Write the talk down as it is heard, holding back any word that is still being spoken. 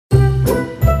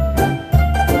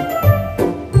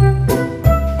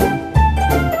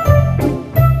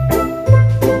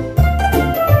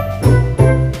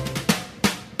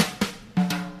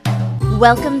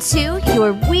Welcome to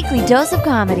your weekly dose of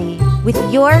comedy with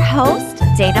your host,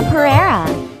 Dayna Pereira.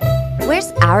 Where's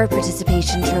our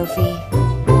participation trophy?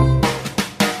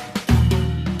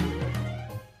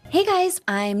 Hey guys,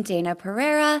 I'm Dayna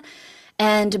Pereira,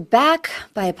 and back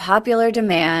by popular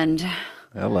demand.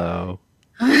 Hello.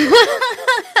 It's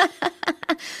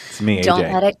me, AJ.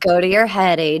 Don't let it go to your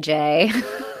head, AJ.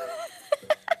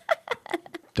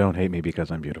 Don't hate me because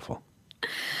I'm beautiful.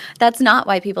 That's not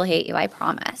why people hate you, I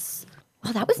promise.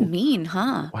 Oh, that was mean,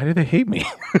 huh? Why do they hate me?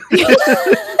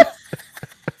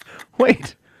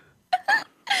 Wait.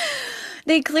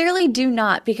 They clearly do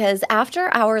not, because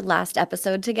after our last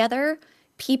episode together,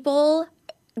 people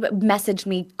messaged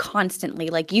me constantly,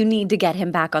 like, you need to get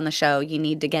him back on the show. You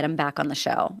need to get him back on the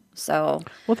show. So,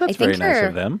 Well, that's very nice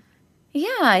of them. Yeah,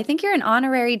 I think you're an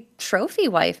honorary trophy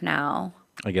wife now.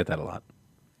 I get that a lot.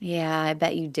 Yeah, I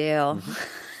bet you do.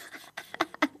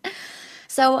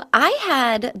 So I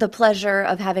had the pleasure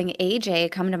of having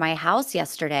AJ come to my house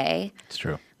yesterday. It's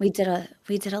true. We did a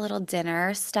little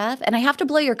dinner stuff, and I have to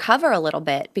blow your cover a little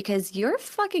bit because you're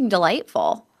fucking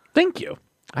delightful. Thank you.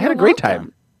 I had a great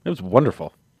time. It was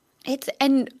wonderful.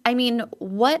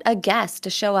 What a guest to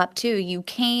show up to. You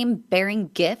came bearing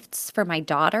gifts for my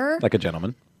daughter. Like a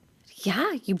gentleman.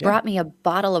 Yeah, you brought me a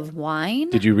bottle of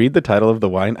wine. Did you read the title of the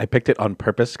wine? I picked it on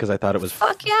purpose because I thought it was...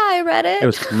 Fuck yeah, I read it. It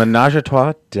was Menage a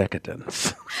Trois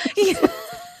Decadence.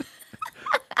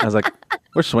 I was like,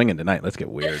 we're swinging tonight. Let's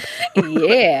get weird.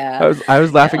 Yeah. I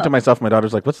was laughing to myself. My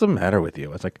daughter's like, what's the matter with you?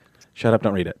 I was like, shut up,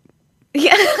 don't read it.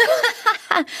 Yeah.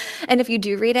 And if you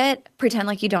do read it, pretend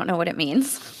like you don't know what it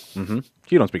means. Mm-hmm.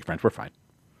 You don't speak French. We're fine.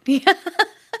 Yeah.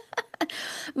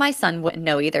 My son wouldn't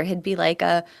know either. He'd be like,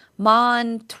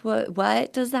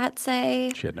 what does that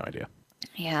say? She had no idea.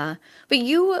 Yeah. But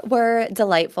you were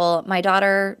delightful. My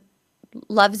daughter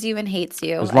loves you and hates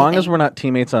you. As long as we're not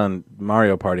teammates on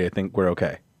Mario Party, I think we're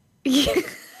okay.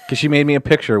 Because she made me a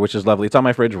picture, which is lovely. It's on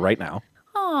my fridge right now.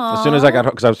 Aww. As soon as I got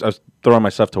home, because I was throwing my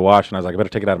stuff to wash, and I was like, I better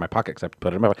take it out of my pocket because I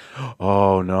put it in my pocket.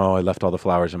 Oh, no, I left all the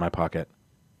flowers in my pocket.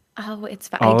 Oh, it's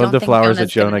fine. All of the flowers that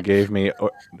Jonah gave me,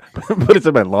 but it's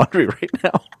in my laundry right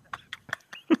now.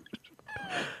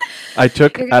 I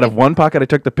took out of one pocket, I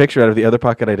took the picture. Out of the other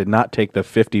pocket, I did not take the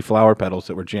 50 flower petals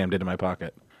that were jammed into my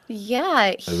pocket.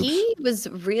 Yeah, he was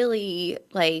really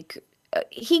like,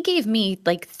 he gave me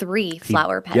like 3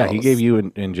 flower petals. Yeah, he gave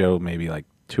you and Joe maybe like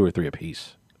 2 or 3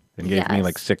 apiece, and gave me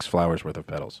like 6 flowers worth of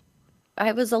petals.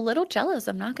 I was a little jealous,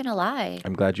 I'm not going to lie.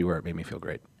 I'm glad you were. It made me feel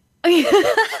great.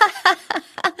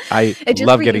 I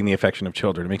love getting the affection of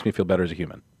children. It makes me feel better as a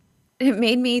human. It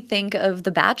made me think of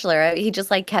The Bachelor. He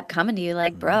just like kept coming to you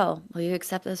like, bro, will you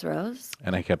accept this rose?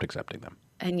 And I kept accepting them.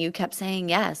 And you kept saying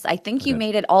yes. I think you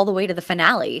made it all the way to the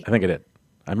finale. I think I did.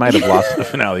 I might have lost the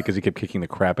finale because he kept kicking the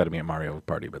crap out of me at Mario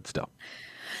Party, but still.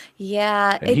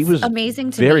 Yeah, and he was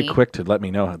amazing to me. Very quick to let me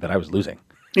know that I was losing.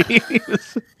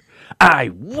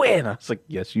 I win. I was like,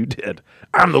 yes, you did.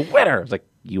 I'm the winner. I was like,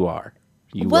 you are.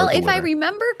 Well, if I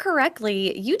remember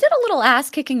correctly, you did a little ass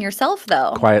kicking yourself,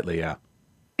 though. Quietly, yeah.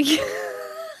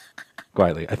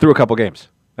 Quietly. I threw a couple games.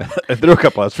 I threw a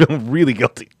couple. I was feeling really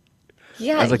guilty.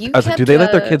 Yeah, I was like, do they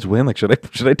let their kids win? Like, should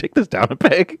I take this down a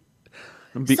peg?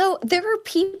 So there are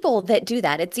people that do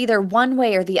that. It's either one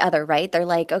way or the other, right? They're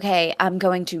like, okay, I'm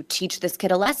going to teach this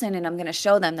kid a lesson and I'm going to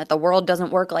show them that the world doesn't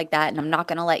work like that and I'm not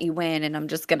going to let you win and I'm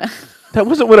just going to... That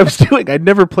wasn't what I was doing. I'd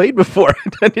never played before.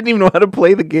 I didn't even know how to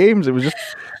play the games. It was just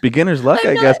beginner's luck,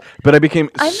 I guess. But I became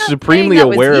supremely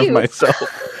aware of myself.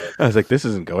 I was like, this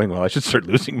isn't going well. I should start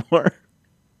losing more.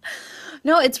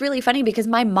 No, it's really funny because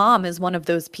my mom is one of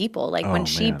those people. Like when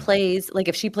she plays, like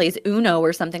if she plays Uno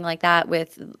or something like that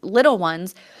with little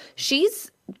ones, she's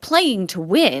playing to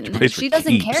win. She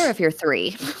doesn't care if you're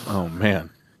 3. Oh, man.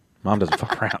 Mom doesn't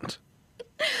fuck around.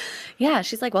 Yeah,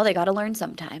 she's like, well, they got to learn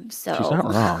sometimes. So she's not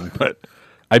wrong, but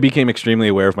I became extremely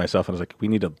aware of myself and I was like, we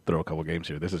need to throw a couple games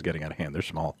here. This is getting out of hand. They're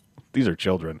small. These are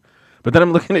children. But then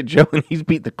I'm looking at Joe and he's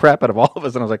beat the crap out of all of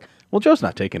us. And I was like, well, Joe's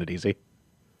not taking it easy.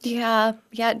 Yeah,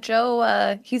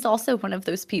 Joe, he's also one of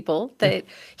those people that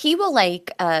he will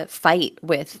like fight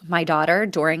with my daughter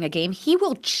during a game. He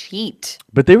will cheat.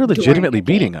 But they were legitimately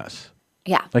beating us.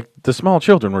 Yeah. Like the small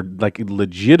children were like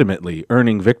legitimately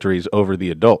earning victories over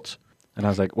the adults. And I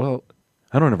was like, well,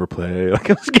 I don't ever play. Like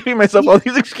I was giving myself all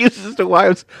these excuses as to why I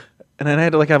was. And then I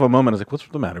had to like have a moment. I was like, what's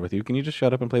the matter with you? Can you just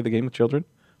shut up and play the game with children?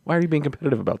 Why are you being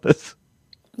competitive about this?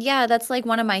 Yeah, that's like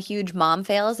one of my huge mom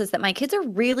fails is that my kids are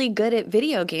really good at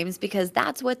video games because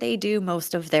that's what they do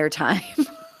most of their time.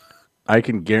 I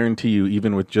can guarantee you,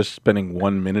 even with just spending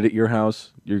 1 minute at your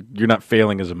house, you're not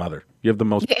failing as a mother. You have the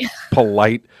most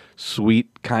polite,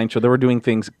 sweet, kind child. They were doing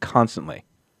things constantly.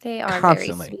 They are very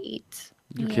constantly. sweet.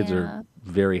 Your kids are Yeah.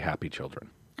 very happy children.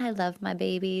 I love my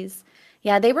babies.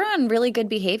 Yeah, they were on really good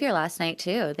behavior last night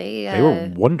too. They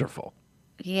were wonderful.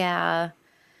 Yeah.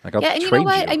 Like, I'll Yeah, and you know trade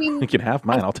what? you. I mean, You can have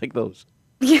mine. I I'll take those.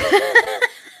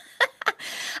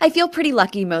 I feel pretty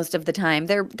lucky most of the time.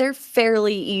 They're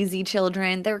fairly easy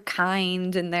children. They're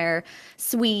kind and they're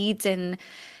sweet and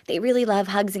they really love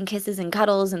hugs and kisses and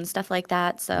cuddles and stuff like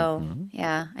that. So, Hmm.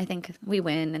 yeah, I think we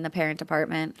win in the parent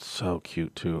department. So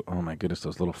cute, too. Oh, my goodness,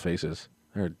 those little faces.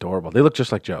 They're adorable. They look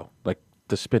just like Joe, like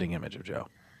the spitting image of Joe.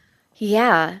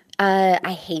 Yeah,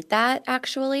 I hate that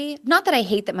actually. Not that I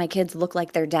hate that my kids look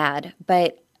like their dad,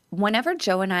 but whenever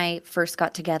Joe and I first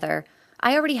got together,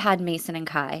 I already had Mason and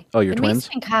Kai. Oh, your And Mason twins?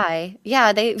 and Kai,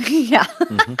 yeah, they yeah.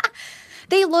 Hmm.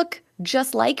 They look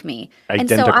just like me. And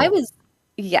so Identical.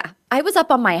 I was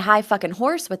up on my high fucking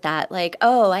horse with that. Like,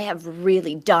 oh, I have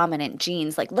really dominant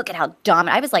genes. Like, look at how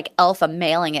dominant. I was like alpha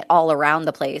mailing it all around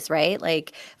the place, right?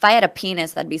 Like, if I had a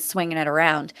penis, I'd be swinging it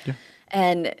around. Yeah.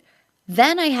 And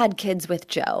then I had kids with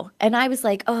Joe, and I was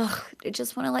like, oh, I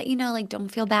just want to let you know, like, don't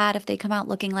feel bad if they come out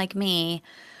looking like me.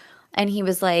 And he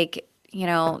was like,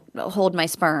 hold my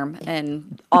sperm,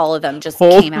 and all of them just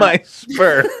came Hold out. my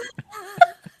spur.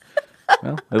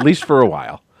 Well, at least for a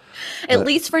while. At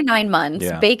least for 9 months,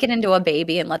 Yeah. bake it into a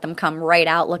baby and let them come right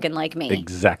out looking like me.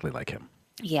 Exactly like him.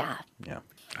 Yeah, Yeah.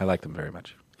 I like them very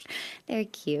much. they're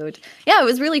cute. Yeah, it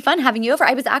was really fun having you over.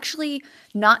 I was actually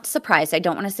not surprised. I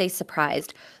don't want to say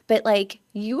surprised, but like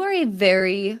you are a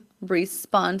very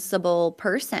responsible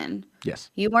person. Yes.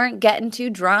 You weren't getting too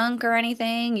drunk or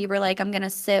anything. You were like, I'm going to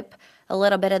sip a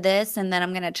little bit of this and then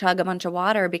I'm going to chug a bunch of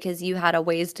water because you had a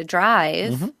ways to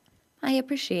drive. Hmm. I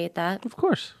appreciate that. Of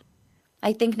course.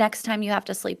 I think next time you have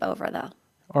to sleep over though,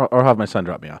 Or have my son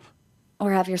drop me off.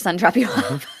 or have your son drop you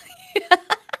Mm-hmm. off.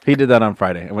 He did that on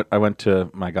Friday. I went to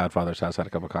my godfather's house, had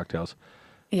a couple cocktails.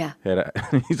 Yeah.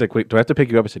 He's like, wait, do I have to pick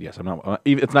you up? I said, yes. I'm not.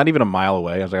 It's not even a mile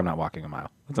away. I was like, I'm not walking a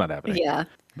mile. It's not happening. Yeah.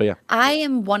 But yeah. I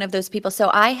am one of those people. So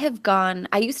I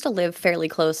used to live fairly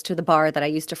close to the bar that I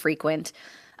used to frequent.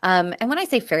 And when I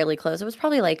say fairly close, it was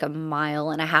probably like a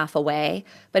mile and a half away,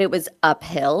 but it was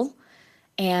uphill.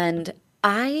 And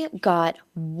I got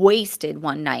wasted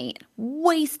one night,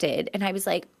 wasted. And I was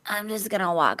like, I'm just going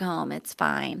to walk home. It's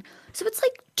fine. So it's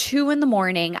like 2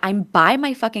 a.m. I'm by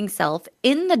my fucking self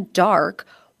in the dark,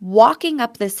 walking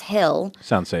up this hill.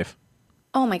 Sounds safe.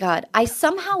 Oh my God. I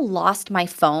somehow lost my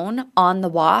phone on the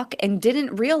walk and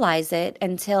didn't realize it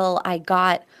until I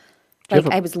got, Do you like,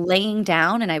 have I a- was laying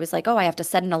down and I was like, oh, I have to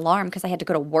set an alarm because I had to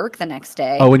go to work the next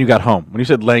day. Oh, when you got home. When you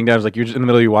said laying down, I was like, you're just in the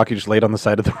middle of your walk, you just laid on the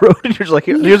side of the road, and you're just like,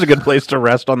 here's a good place to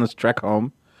rest on this trek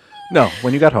home. No,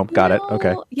 when you got home. Got it.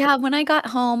 Okay. No. Yeah, when I got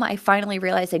home, I finally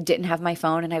realized I didn't have my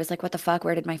phone and I was like, what the fuck?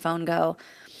 Where did my phone go?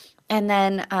 And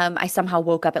then I somehow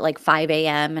woke up at like 5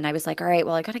 a.m. and I was like, all right,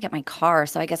 well, I got to get my car.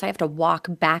 So I guess I have to walk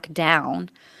back down.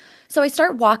 So I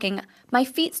start walking. My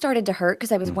feet started to hurt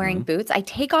because I was wearing boots. I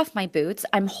take off my boots.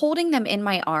 I'm holding them in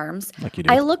my arms. Like you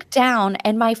do. I look down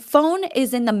and my phone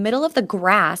is in the middle of the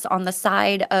grass on the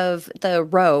side of the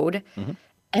road.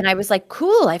 And I was like,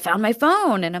 cool, I found my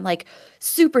phone. And I'm like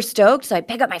super stoked. So I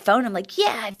pick up my phone. I'm like,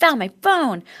 yeah, I found my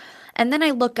phone. And then I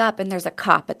look up and there's a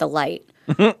cop at the light.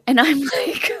 And I'm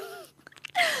like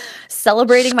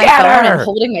celebrating my phone and Scatter!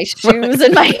 holding my shoes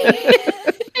in my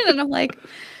hand. And I'm like,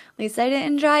 at least I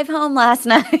didn't drive home last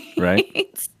night.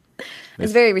 Right.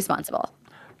 It's very responsible.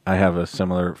 I have a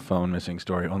similar phone missing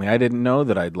story, only I didn't know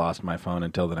that I'd lost my phone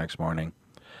until the next morning.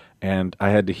 And I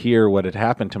had to hear what had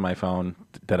happened to my phone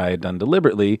that I had done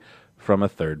deliberately from a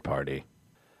third party.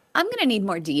 I'm going to need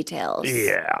more details.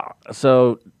 Yeah.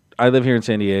 So I live here in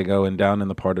San Diego, and down in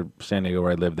the part of San Diego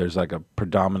where I live, there's like a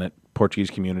predominant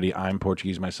Portuguese community. I'm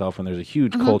Portuguese myself, and there's a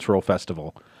huge cultural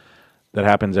festival that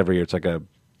happens every year. It's like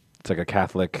a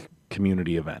Catholic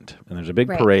community event, and there's a big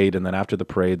Right. parade, and then after the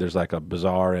parade, there's like a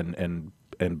bazaar and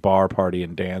bar party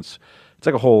and dance. It's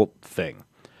like a whole thing.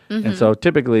 And so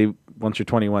typically, once you're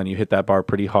 21, you hit that bar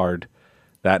pretty hard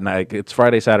that night. It's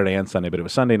Friday, Saturday, and Sunday, but it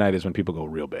was Sunday night is when people go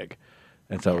real big.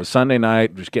 And so it was Sunday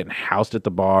night, just getting housed at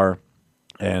the bar.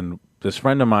 And this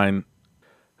friend of mine,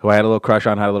 who I had a little crush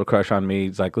on, had a little crush on me.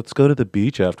 He's like, let's go to the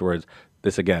beach afterwards.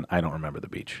 This, again, I don't remember the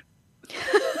beach.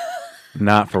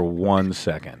 Not for 1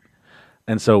 second.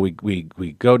 And so we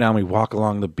go down, we walk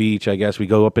along the beach, I guess. We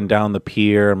go up and down the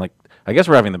pier. I'm like, I guess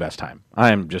we're having the best time.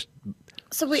 I am just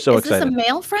So wait, so is this a excited.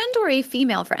 male friend or a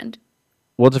female friend?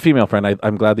 Well, it's a female friend.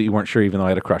 I'm glad that you weren't sure, even though I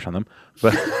had a crush on them.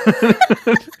 But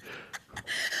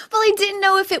Well, I didn't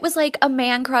know if it was like a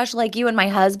man crush, like you and my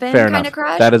husband fair kind enough. of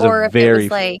crush, That is or a if it very,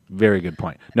 was like, very good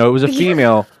point. No, it was a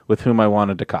female with whom I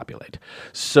wanted to copulate.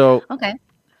 So okay,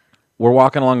 we're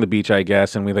walking along the beach, I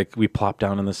guess, and we plop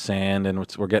down in the sand, and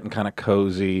we're getting kind of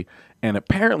cozy. And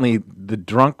apparently, the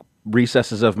drunk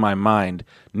recesses of my mind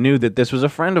knew that this was a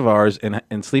friend of ours,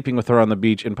 and sleeping with her on the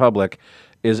beach in public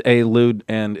is A, lewd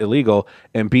and illegal,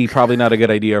 and B, probably not a good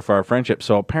idea for our friendship.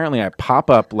 So apparently, I pop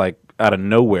up like out of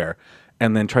nowhere,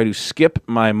 and then try to skip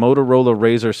my Motorola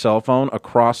Razr cell phone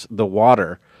across the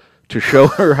water to show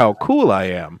her how cool I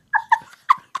am.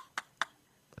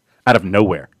 Out of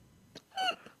nowhere.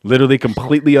 Literally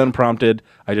completely unprompted.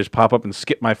 I just pop up and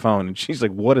skip my phone. And she's like,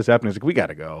 what is happening? I was like, we got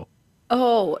to go.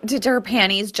 Oh, did her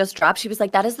panties just drop? She was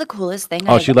like, that is the coolest thing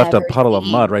Oh, I've she left a ever puddle of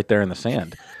seen." mud right there in the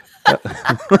sand.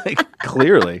 Like,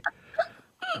 clearly.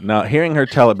 Now, hearing her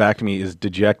tell it back to me, as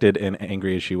dejected and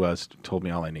angry as she was, told me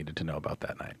all I needed to know about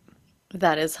that night.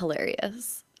 That is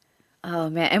hilarious. Oh,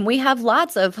 man. And we have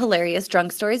lots of hilarious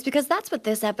drunk stories because that's what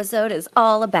this episode is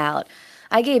all about.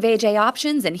 I gave AJ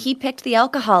options and he picked the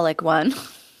alcoholic one.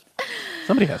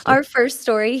 Somebody has to. Our first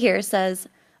story here says,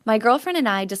 my girlfriend and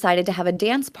I decided to have a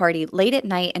dance party late at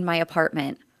night in my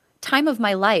apartment. Time of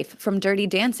My Life from Dirty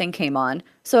Dancing came on,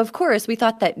 so of course we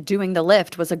thought that doing the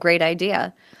lift was a great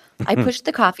idea. I pushed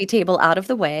the coffee table out of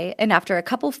the way, and after a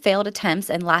couple failed attempts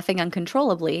and laughing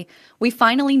uncontrollably, we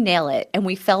finally nail it and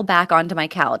we fell back onto my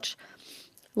couch.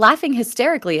 Laughing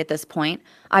hysterically at this point,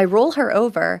 I roll her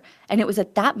over, and it was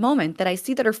at that moment that I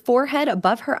see that her forehead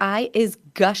above her eye is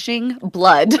gushing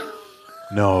blood.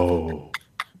 No.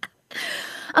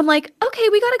 I'm like, okay,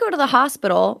 we got to go to the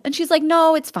hospital. And she's like,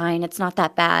 no, it's fine. It's not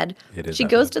that bad. She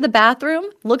goes to the bathroom,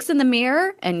 looks in the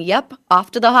mirror, and yep,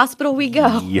 off to the hospital we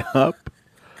go. Yup.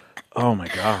 Oh, my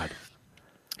God.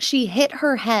 She hit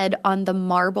her head on the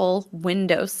marble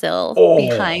windowsill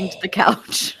behind the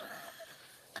couch.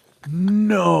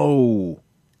 No.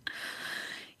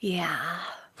 Yeah.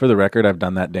 For the record, I've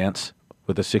done that dance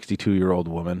with a 62-year-old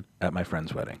woman at my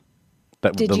friend's wedding.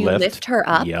 Did you lift her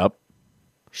up? Yep.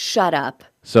 Shut up.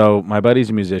 So my buddy's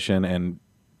a musician, and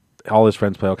all his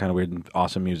friends play all kind of weird and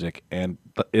awesome music. And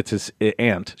it's his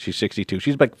aunt. She's 62.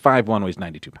 She's like 5'1", weighs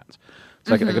 92 pounds.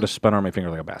 So I could have spun her on my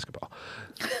finger like a basketball.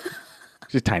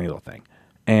 She's a tiny little thing.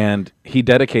 And he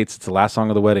dedicates the last song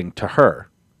of the wedding to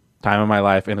her, Time of My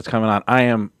Life, and it's coming on.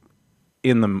 I'm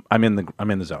in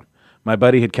the zone. My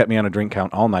buddy had kept me on a drink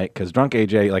count all night because drunk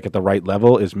AJ, like at the right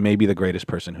level, is maybe the greatest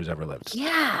person who's ever lived.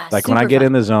 Yeah. Like when I get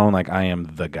in the zone, like I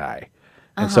am the guy.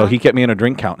 And so he kept me in a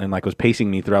drink count and like was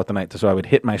pacing me throughout the night so I would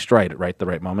hit my stride at the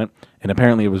right moment. And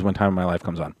apparently it was when Time of My Life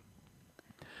comes on.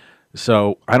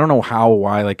 So I don't know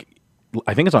why, like,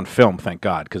 I think it's on film, thank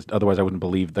God, because otherwise I wouldn't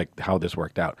believe like how this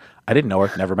worked out. I didn't know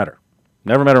her, never met her.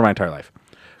 Never met her my entire life.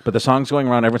 But the song's going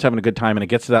around, everyone's having a good time, and it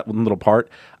gets to that little part.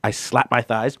 I slap my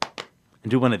thighs and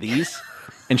do one of these,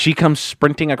 and she comes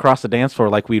sprinting across the dance floor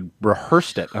like we'd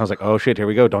rehearsed it. And I was like, oh shit, here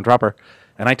we go, don't drop her.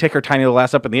 And I take her tiny little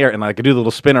ass up in the air, and I could do the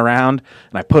little spin around,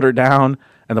 and I put her down,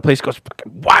 and the place goes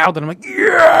fucking wild, and I'm like,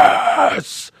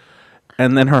 yes!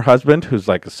 And then her husband, who's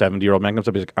like a 70-year-old man, comes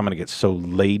up, he's like, I'm going to get so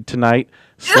laid tonight,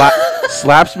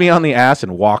 slaps me on the ass,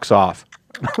 and walks off.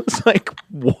 I was like,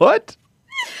 what?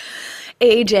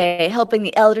 AJ helping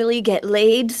the elderly get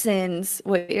laid since,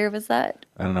 what year was that?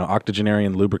 I don't know,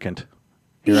 octogenarian lubricant.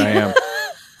 Here I am.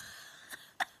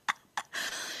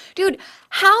 Dude,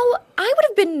 how I would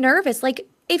have been nervous. Like,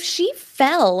 if she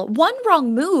fell, one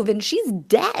wrong move and she's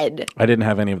dead. I didn't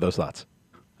have any of those thoughts.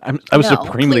 I was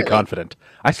supremely confident.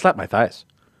 I slapped my thighs.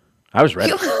 I was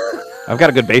ready. I've got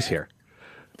a good base here.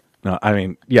 No, I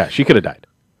mean, yeah, she could have died.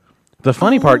 The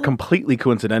funny part, completely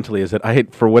coincidentally, is that I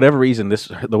had, for whatever reason,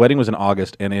 the wedding was in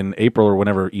August, and in April or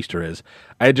whenever Easter is,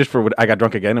 I got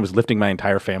drunk again and was lifting my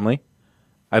entire family.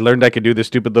 I learned I could do this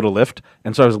stupid little lift,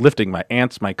 and so I was lifting my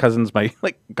aunts, my cousins, my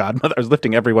godmother. I was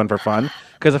lifting everyone for fun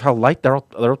because of how light they're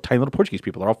all tiny little Portuguese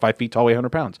people. They're all 5 feet tall, weigh 100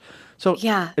 pounds. So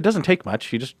it doesn't take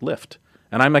much. You just lift,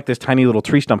 and I'm like this tiny little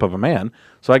tree stump of a man.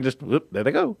 So I just there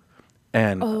they go,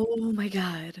 and oh my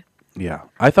God. Yeah,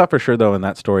 I thought for sure though in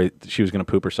that story she was going to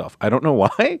poop herself. I don't know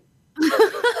why.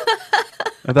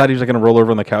 I thought he was going to roll over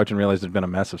on the couch and realize there'd been a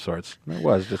mess of sorts. It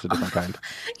was just a different kind.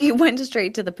 You went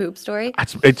straight to the poop story?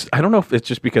 I don't know if it's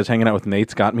just because hanging out with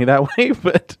Nate's got me that way,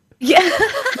 but yeah.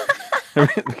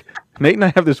 Nate and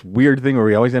I have this weird thing where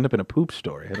we always end up in a poop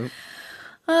story.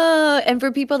 And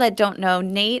for people that don't know,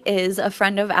 Nate is a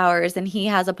friend of ours, and he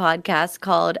has a podcast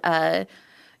called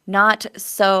Not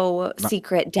So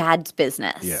Secret Dad's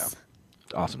Business. Yeah.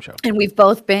 Awesome show. And we've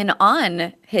both been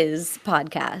on his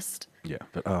podcast. Yeah,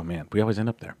 but oh man, we always end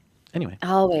up there. Anyway.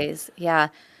 Always, yeah.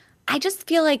 I just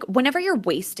feel like whenever you're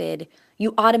wasted,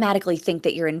 you automatically think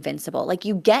that you're invincible. Like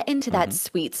you get into that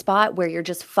sweet spot where you're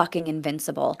just fucking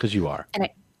invincible. Because you are. And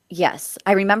Yes.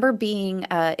 I remember being,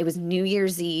 it was New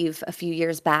Year's Eve a few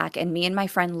years back, and me and my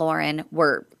friend Lauren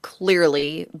were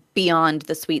clearly beyond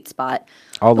the sweet spot.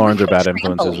 All But we Laurens are had a bad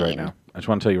influences right trampoline. now. I just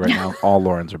want to tell you right now, all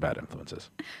Laurens are bad influences.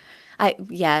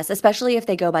 Yes, especially if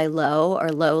they go by Low or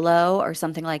Lolo or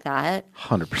something like that.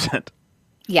 100%.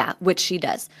 Yeah, which she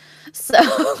does. So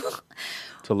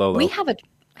To we Lolo.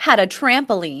 had a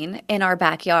trampoline in our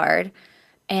backyard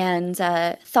and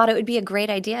thought it would be a great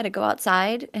idea to go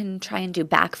outside and try and do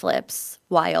backflips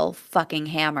while fucking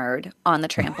hammered on the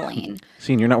trampoline.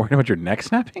 See, and you're not worried about your neck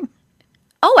snapping?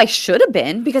 Oh, I should have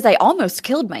been because I almost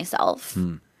killed myself.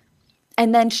 Hmm.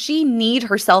 And then she kneed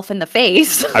herself in the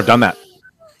face. I've done that.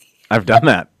 I've done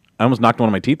that. I almost knocked one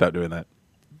of my teeth out doing that.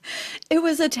 It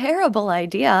was a terrible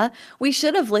idea. We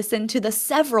should have listened to the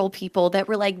several people that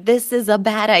were like, this is a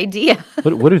bad idea.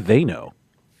 What do they know?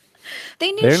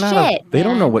 They knew shit. They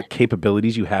don't know Man. what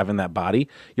capabilities you have in that body.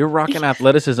 You're rocking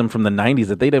athleticism from the 90s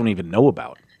that they don't even know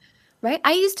about. Right?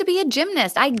 I used to be a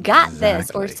gymnast. I got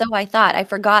this, or Exactly. so I thought. I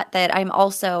forgot that I'm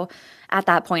also, at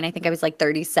that point, I think I was like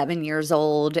 37 years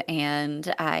old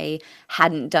and I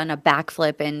hadn't done a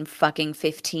backflip in fucking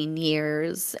 15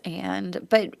 years.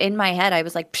 But in my head, I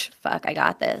was like, "Psh, fuck, I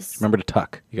got this. Remember to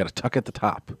tuck. You got to tuck at the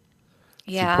top. It's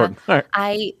the Yeah. important part.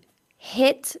 I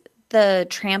hit the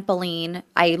trampoline.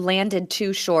 I landed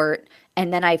too short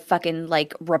and then I fucking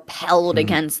like repelled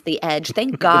against the edge.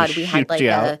 Thank God we had Shoot like you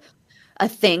out. a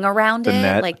thing around The it,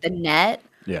 net. like the net,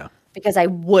 Yeah, because I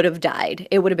would have died.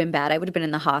 It would have been bad. I would have been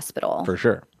in the hospital. for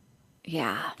sure.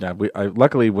 Yeah. Yeah,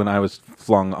 luckily when I was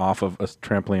flung off of a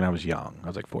trampoline, I was young. I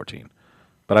was like 14.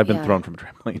 But I've been Yeah. thrown from a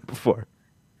trampoline before.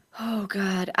 Oh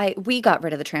God. We got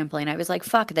rid of the trampoline. I was like,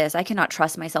 fuck this. I cannot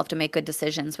trust myself to make good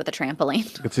decisions with a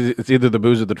trampoline. It's either the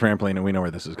booze or the trampoline, and we know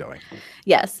where this is going.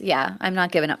 Yes. Yeah. I'm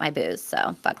not giving up my booze.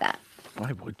 So fuck that.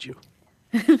 Why would you?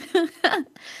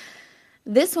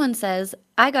 This one says,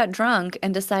 I got drunk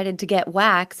and decided to get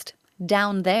waxed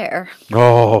down there.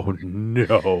 Oh,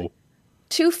 no.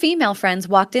 Two female friends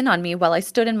walked in on me while I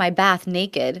stood in my bath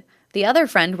naked. The other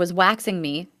friend was waxing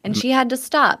me, and she had to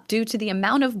stop due to the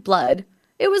amount of blood.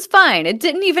 It was fine. It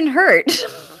didn't even hurt.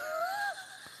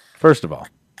 First of all,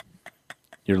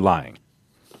 you're lying.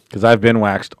 Because I've been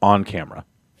waxed on camera.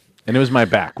 And it was my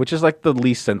back, which is like the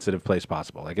least sensitive place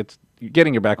possible. Like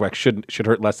getting your back waxed should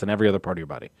hurt less than every other part of your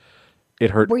body. It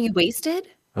hurt. Were you wasted?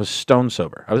 I was stone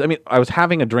sober. I was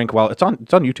having a drink while it's on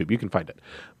YouTube. You can find it.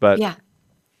 But Yeah.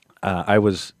 I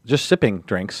was just sipping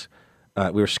drinks.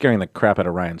 We were scaring the crap out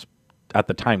of Ryan's, at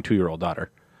the time, 2-year-old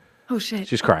daughter. Oh shit.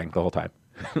 She's crying the whole time.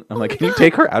 I'm like, my can you God.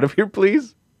 take her out of here,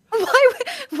 please?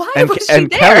 Why And was she and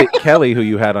there? Kelly, who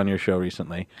you had on your show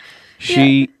recently,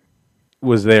 she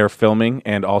was there filming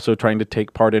and also trying to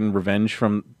take part in revenge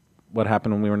from what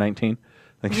happened when we were 19.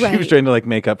 Like she was Right. trying to like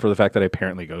make up for the fact that I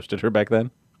apparently ghosted her back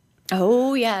then.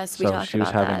 Oh yes, we So talked she was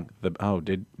about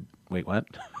having wait, what?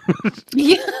 that.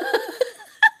 Yeah.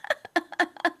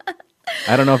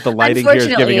 I don't know if the lighting here is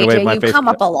giving Unfortunately, it away AJ, my you face. come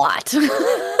up a lot.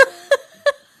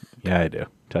 Yeah, I do.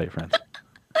 Tell your friends.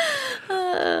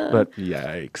 But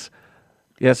yikes.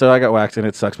 Yeah, so I got waxed and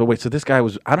it sucks. But wait, so this guy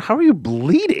was, how are you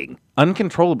bleeding?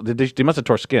 Uncontrollable. They must have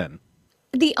tore skin.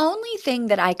 The only thing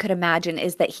that I could imagine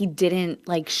is that he didn't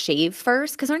like shave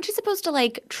first, because aren't you supposed to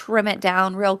like trim it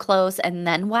down real close and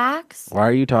then wax? Why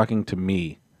are you talking to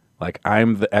me like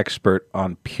I'm the expert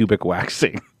on pubic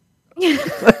waxing?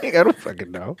 Like, I don't fucking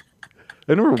know.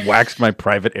 I never waxed my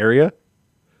private area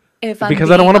If I'm because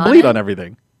I don't being want to bleed on honest,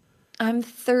 everything. I'm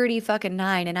 30 fucking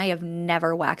 9 and I have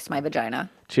never waxed my vagina.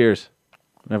 Cheers.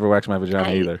 Never waxed my vagina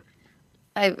I- either.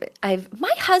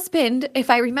 My husband, if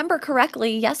I remember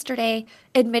correctly, yesterday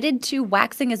admitted to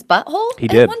waxing his butthole He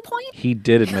at did. one point. He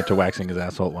did admit to waxing his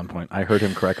asshole at one point. I heard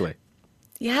him correctly.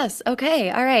 Yes. Okay.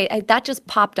 All right. That just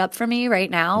popped up for me right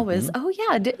now was, Mm-hmm. oh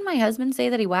yeah, didn't my husband say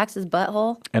that he waxed his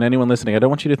butthole? And anyone listening, I don't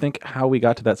want you to think how we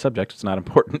got to that subject. It's not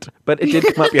important. But it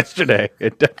did come up yesterday.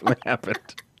 It definitely happened.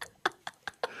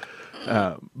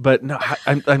 But no,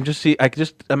 I'm just I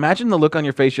just imagine the look on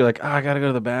your face. You're like, I gotta go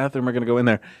to the bathroom. We're gonna go in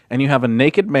there, and you have a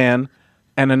naked man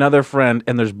and another friend,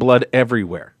 and there's blood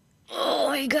everywhere. Oh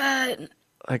my God.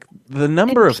 Like the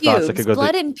number of thoughts that could go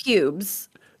Blood through, and pubes.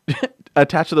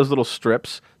 attached to those little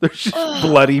strips. There's just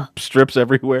bloody strips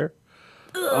everywhere.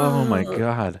 Oh my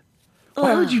God.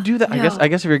 Why would you do that? no. I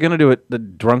guess if you're gonna do it, the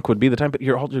drunk would be the time. But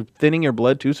you're also thinning your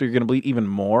blood too, so you're gonna bleed even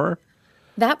more.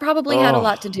 That probably had a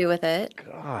lot to do with it.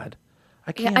 God,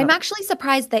 I Yeah, can't. I'm actually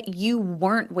surprised that you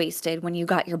weren't wasted when you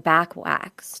got your back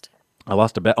waxed. I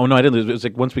lost a bet. Oh no, I didn't lose. It was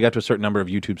like once we got to a certain number of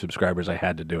YouTube subscribers, I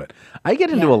had to do it. I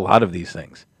get into Yeah. a lot of these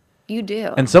things, You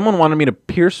do. and someone wanted me to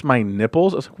pierce my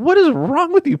nipples. I was like, "What is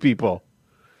wrong with you people?"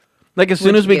 Like, as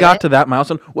soon as we got to that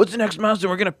milestone, what's the next milestone?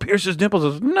 We're going to pierce his nipples. I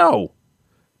was, no,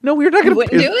 we're not going to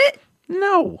pierce. You wouldn't do it?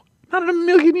 No, not in a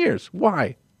million years.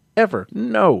 Why? Ever.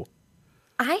 No.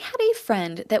 I had a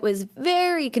friend that was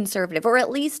very conservative, or at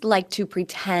least liked to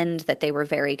pretend that they were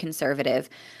very conservative.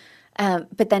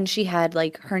 But then she had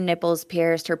like her nipples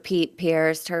pierced, her peep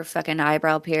pierced, her fucking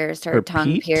eyebrow pierced, her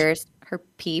tongue pierced, her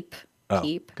peep.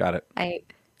 Got it. I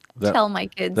tell my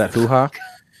kids. That hoo-ha?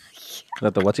 Is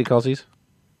that the what's-he-callsies?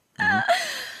 Mm-hmm.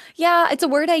 Yeah, it's a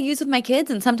word I use with my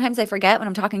kids, and sometimes I forget when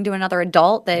I'm talking to another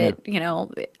adult that,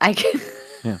 I can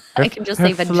I can just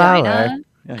say vagina.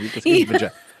 Yeah, you just say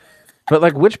vagina. But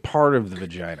like, which part of the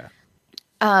vagina?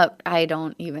 I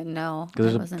don't even know.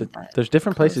 Because there's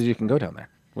different places you can go down there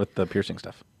with the piercing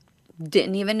stuff.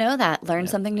 Didn't even know that. Learn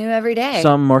something new every day.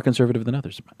 Some more conservative than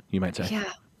others, you might say.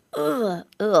 Yeah.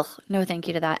 Ugh. No, thank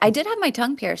you to that. I did have my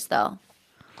tongue pierced, though.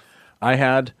 I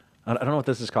don't know what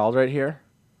this is called right here.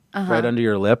 Right under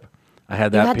your lip. I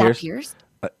had that pierced. That pierced?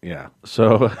 Yeah.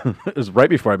 So it was right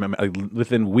before I met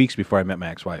within weeks before I met my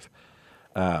ex-wife.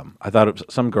 I thought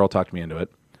some girl talked me into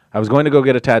it. I was going to go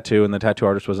get a tattoo, and the tattoo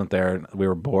artist wasn't there, and we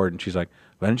were bored. And she's like,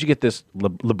 "Why don't you get this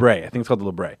labrae? I think it's called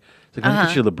the labrae." She's like, "Why don't you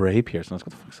get your labrae pierced?" And I was like,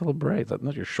 "What the fuck's a labrae? Is that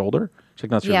not your shoulder?" She's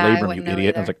like, "No, it's your labrum, you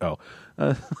idiot." And I was like, "Oh."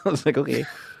 I was like, "Okay."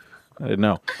 I didn't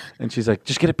know. And she's like,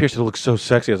 "Just get it pierced. It'll look so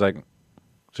sexy." I was like,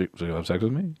 "So you'll have sex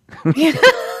with me?"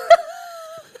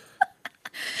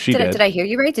 Did I hear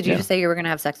you right? Did you just say you were going to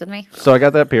have sex with me? So I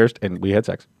got that pierced, and we had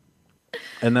sex.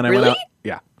 And then I went Really? out.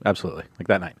 Yeah, absolutely. Like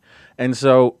that night. And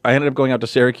so I ended up going out to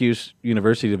Syracuse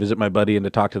University to visit my buddy and to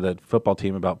talk to the football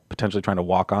team about potentially trying to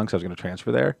walk on because I was going to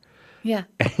transfer there. Yeah.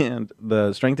 And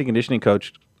the strength and conditioning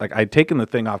coach, like, I'd taken the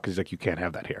thing off because he's like, "You can't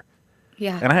have that hair."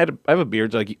 Yeah. And I have a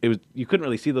beard, so like you couldn't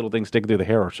really see little things sticking through the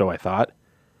hair, or so I thought.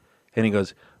 And he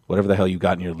goes, "Whatever the hell you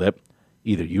got in your lip,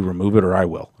 either you remove it or I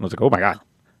will." And I was like, "Oh my God."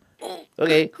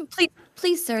 Okay.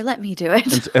 Please, sir, let me do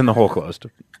it. And the hole closed.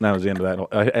 That was the end of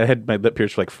that. I had my lip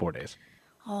pierced for like 4 days.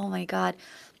 Oh my God.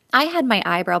 I had my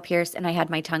eyebrow pierced and I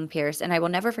had my tongue pierced, and I will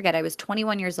never forget, I was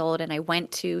 21 years old and I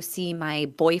went to see my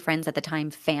boyfriend's at the time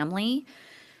family,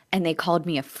 and they called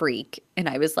me a freak, and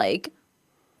I was like,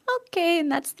 okay,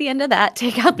 and that's the end of that.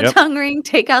 Take out the tongue ring,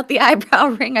 take out the eyebrow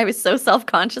ring. I was so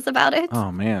self-conscious about it.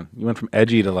 Oh man, you went from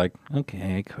edgy to like,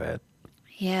 okay, quit.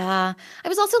 Yeah. I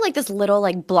was also like this little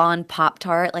like blonde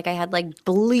Pop-Tart. Like I had like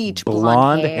bleach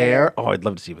blonde hair. Oh, I'd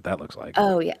love to see what that looks like.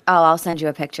 Oh yeah. Oh, I'll send you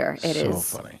a picture. It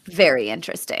is funny. Very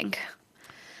interesting.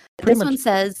 This one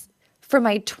says, for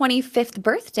my 25th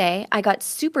birthday, I got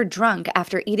super drunk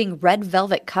after eating red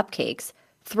velvet cupcakes,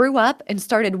 threw up, and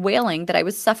started wailing that I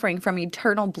was suffering from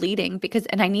eternal bleeding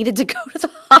and I needed to go to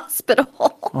the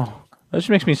hospital. Oh, that just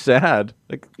makes me sad.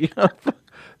 Like, that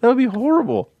would be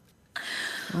horrible.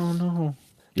 Oh no.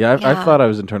 Yeah, I thought I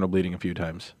was internal bleeding a few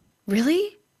times.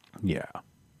 Really? Yeah.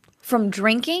 From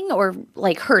drinking or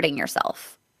like hurting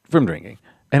yourself? From drinking.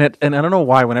 And I don't know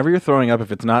why, whenever you're throwing up, if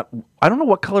it's not, I don't know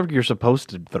what color you're supposed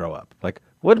to throw up. Like,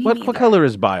 what color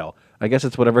is bile? I guess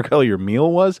it's whatever color your meal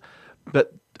was.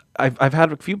 But I've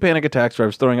had a few panic attacks where I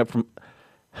was throwing up from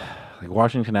like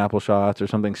Washington apple shots or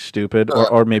something stupid.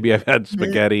 Or maybe I've had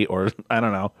spaghetti or I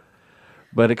don't know.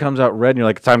 But it comes out red and you're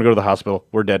like, it's time to go to the hospital.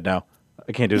 We're dead now.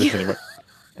 I can't do this anymore.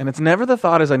 And it's never the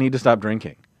thought is I need to stop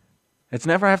drinking. It's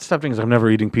never I have to stop drinking because I'm never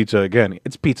eating pizza again.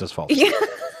 It's pizza's fault. Yeah.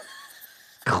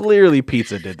 Clearly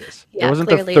pizza did this. Yeah, it wasn't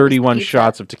the 31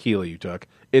 shots of tequila you took.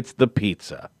 It's the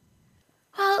pizza.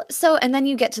 Well, and then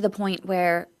you get to the point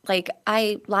where, like,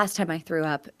 last time I threw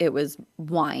up, it was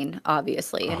wine,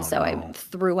 obviously. And I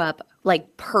threw up,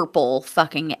 like, purple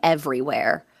fucking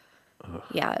everywhere. Ugh.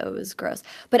 Yeah, it was gross.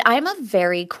 But I'm a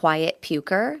very quiet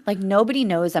puker. Like, nobody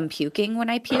knows I'm puking when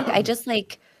I puke. I just,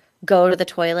 like, go to the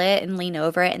toilet and lean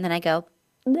over it, and then I go,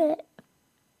 bleh.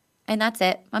 And that's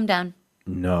it. I'm done.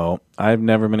 No, I've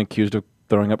never been accused of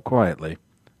throwing up quietly.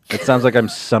 It sounds like I'm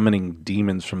summoning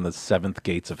demons from the seventh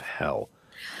gates of hell.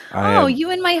 You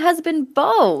and my husband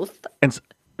both. And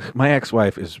my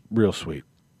ex-wife is real sweet.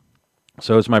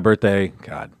 So it's my birthday.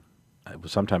 God, it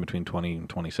was sometime between 20 and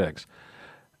 26.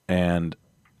 And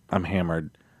I'm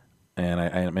hammered. And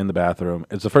I'm in the bathroom.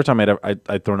 It's the first time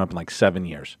I'd thrown up in like 7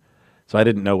 years. So I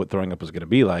didn't know what throwing up was going to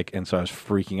be like. And so I was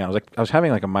freaking out. I was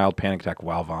having like a mild panic attack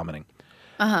while vomiting.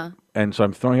 Uh-huh. And so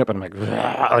I'm throwing up and I'm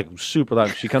like super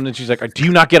loud. She comes in, she's like, "Do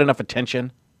you not get enough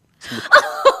attention?"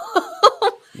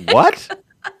 What?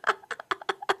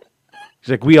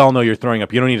 She's like, "We all know you're throwing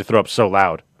up. You don't need to throw up so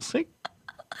loud." It's like,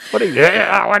 what are you?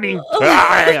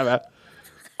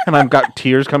 And I've got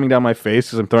tears coming down my face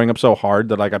because I'm throwing up so hard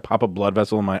that like I pop a blood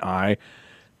vessel in my eye.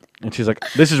 And she's like,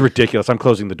 "This is ridiculous. I'm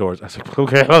closing the doors." I was like,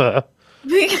 "Okay."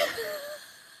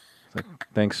 Like,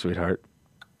 Thanks, sweetheart.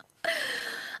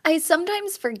 I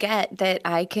sometimes forget that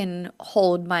I can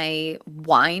hold my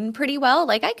wine pretty well.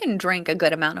 Like I can drink a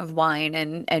good amount of wine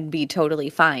and be totally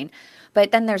fine.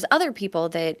 But then there's other people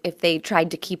that if they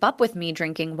tried to keep up with me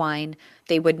drinking wine,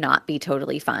 they would not be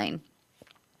totally fine.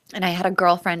 And I had a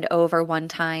girlfriend over one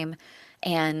time,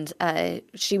 and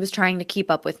she was trying to keep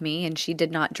up with me, and she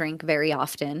did not drink very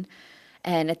often.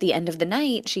 And at the end of the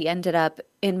night, she ended up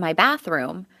in my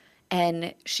bathroom,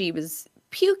 and she was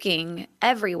puking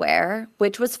everywhere,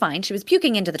 which was fine. She was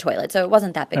puking into the toilet, so it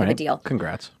wasn't that big All of a right. deal.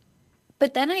 Congrats.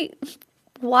 But then I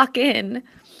walk in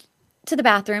to the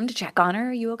bathroom to check on her.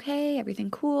 Are you okay?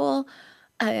 Everything cool?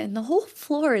 And the whole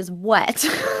floor is wet.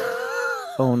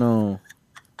 Oh, no.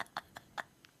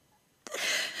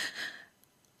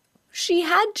 She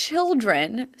had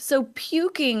children, so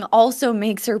puking also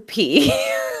makes her pee.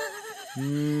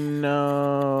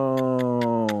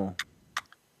 No.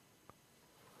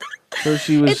 So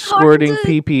she was It's hard squirting to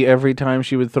pee-pee every time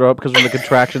she would throw up because of the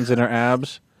contractions in her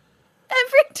abs?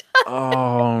 every time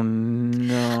Oh,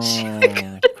 she would go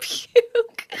no. to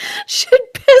puke, she'd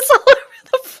piss all over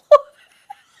the floor.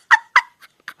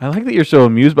 I like that you're so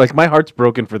amused. Like, my heart's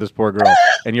broken for this poor girl,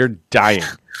 and you're dying.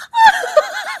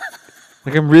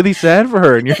 Like, I'm really sad for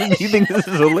her, and you think this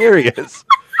is hilarious.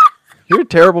 You're a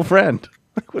terrible friend.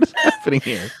 Like, what is happening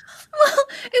here? Well,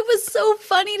 it was so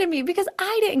funny to me because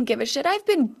I didn't give a shit. I've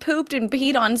been pooped and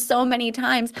peed on so many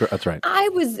times. That's right. I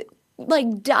was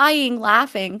like dying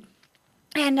laughing.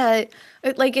 And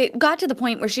it got to the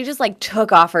point where she just like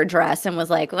took off her dress and was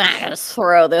like, "Well, I gotta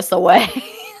throw this away."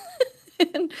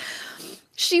 And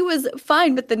she was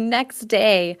fine, but the next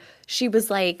day she was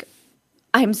like,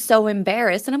 "I'm so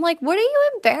embarrassed." And I'm like, "What are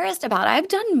you embarrassed about? I've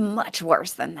done much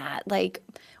worse than that." Like,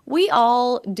 we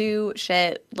all do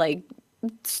shit, like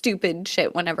stupid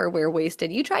shit whenever we're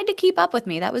wasted. You tried to keep up with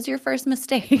me. That was your first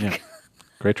mistake. Yeah.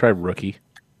 Great try, rookie.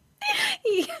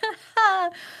 Yeah.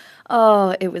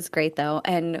 Oh, it was great though.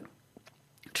 And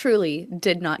truly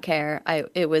did not care.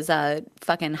 It was a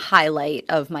fucking highlight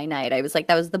of my night. I was like,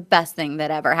 that was the best thing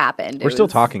that ever happened. We're It still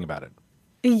was talking about it.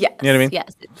 yes, You know what I mean?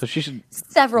 yes. So she should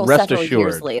Several rest years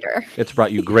assured later. it's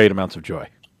brought you great amounts of joy.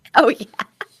 Oh yeah.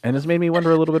 And it's made me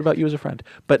wonder a little bit about you as a friend.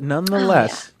 But Oh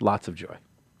nonetheless, yeah. lots of joy.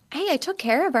 Hey, I took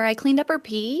care of her. I cleaned up her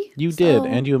pee. You did, So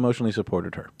and you emotionally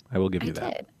supported her. I will give I you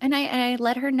that. did. And I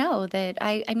let her know that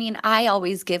I mean, I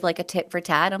always give like a tip for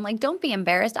Tad. I'm like, don't be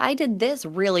embarrassed. I did this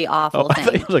really Oh, awful I thought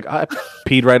he thing. was like, I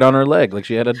peed right on her leg like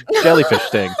she had a jellyfish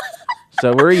sting.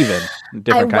 So we're even. I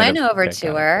Different kind went of. over Okay, to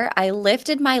got it. her. I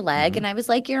lifted my leg and I was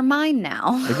like, you're mine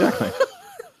now. Exactly.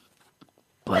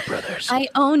 Blood brothers. I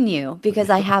own you because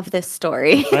I have this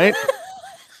story. Right?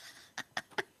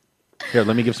 Here,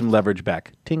 let me give some leverage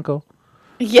back. Tinkle.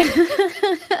 Yeah.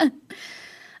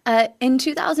 In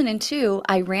 2002,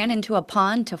 I ran into a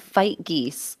pond to fight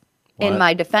geese. In What?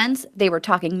 my defense, they were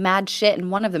talking mad shit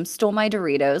and one of them stole my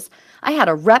Doritos. I had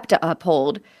a rep to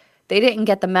uphold. They didn't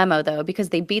get the memo though because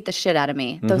they beat the shit out of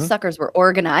me. Those suckers were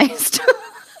organized.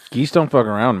 Geese don't fuck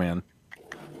around, man.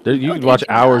 You No, could they watch do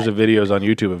hours not. of videos on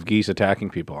YouTube of geese attacking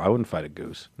people. I wouldn't fight a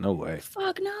goose. No way.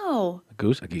 Fuck no. A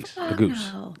goose? A geese. A Fuck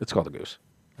goose. no. It's called a goose.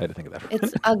 I had to think of that.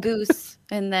 It's a goose,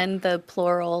 and then the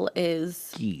plural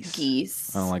is Geese.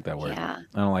 geese. I don't like that word. Yeah.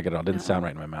 I don't like it at all. It didn't sound No.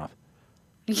 right in my mouth.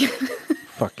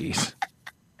 Fuck geese.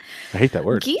 I hate that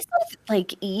word. Geese are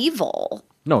like evil.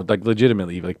 No, like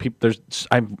legitimately, like people.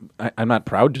 I'm not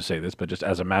proud to say this, but just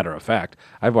as a matter of fact,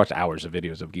 I've watched hours of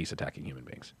videos of geese attacking human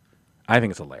beings. I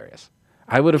think it's hilarious.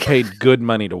 I would have paid good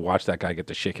money to watch that guy get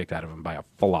the shit kicked out of him by a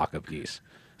flock of geese.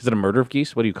 Is it a murder of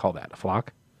geese? What do you call that? A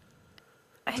flock?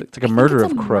 It's like a I think murder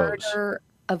it's of a crows. murder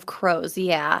of crows.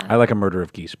 Yeah, I like a murder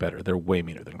of geese better. They're way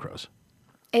meaner than crows.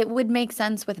 it would make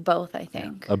sense with both. I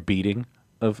think. A beating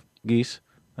of geese?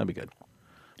 That'd be good.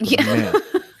 But Yeah, man,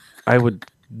 I would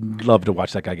love to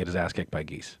watch that guy get his ass kicked by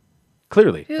geese.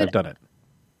 Clearly, dude. I've done it.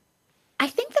 I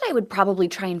think that I would probably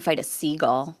try and fight a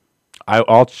seagull.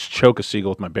 I'll choke a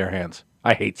seagull with my bare hands.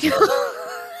 I hate seagulls.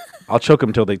 I'll choke them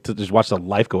until they just watch the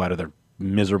life go out of their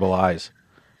miserable eyes.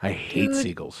 I hate Dude,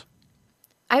 seagulls.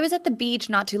 I was at the beach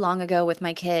not too long ago with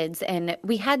my kids, and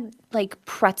we had like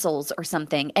pretzels or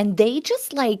something, and they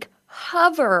just like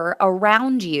hover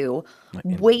around you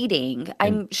waiting.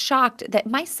 I'm shocked that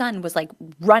my son was like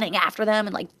running after them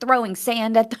and like throwing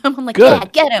sand at them. I'm like, yeah,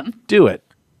 Good. get him. Do it.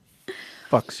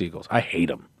 Fuck seagulls. I hate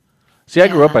them. See, I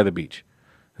grew up Yeah. by the beach.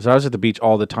 So I was at the beach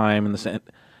all the time in the sand.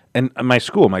 And my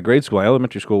school, my grade school, my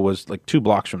elementary school was like 2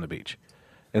 blocks from the beach.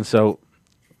 And so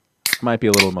might be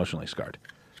a little emotionally scarred.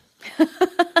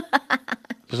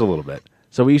 Just a little bit.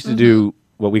 So we used to do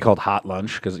what we called hot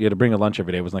lunch because you had to bring a lunch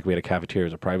every day. It wasn't like we had a cafeteria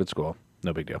as a private school.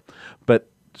 No big deal. But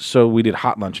so we did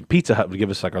hot lunch, and Pizza Hut would give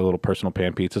us like our little personal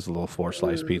pan pizzas, the little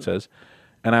 4-slice pizzas.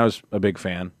 And I was a big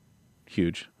fan.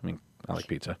 Huge. I mean, I like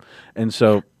pizza. And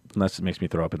so, unless it makes me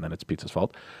throw up, and then it's pizza's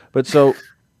fault. But so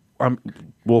I'm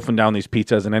wolfing down these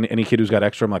pizzas, and any kid who's got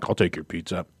extra, I'm like, I'll take your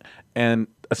pizza. And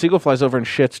a seagull flies over and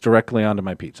shits directly onto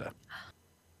my pizza.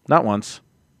 Not once.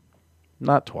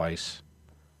 Not twice.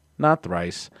 Not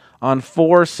thrice. On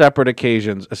 4 separate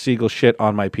occasions, a seagull shit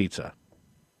on my pizza.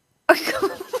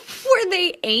 Were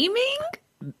they aiming?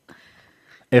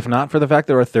 If not for the fact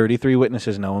there are 33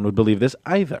 witnesses, no one would believe this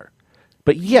either.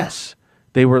 But yes,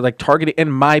 they were like targeting,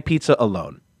 and my pizza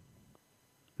alone.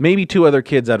 Maybe 2 other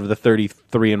kids out of the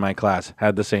 33 in my class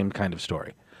had the same kind of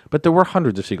story. But there were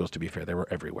hundreds of seagulls, to be fair. They were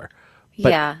everywhere.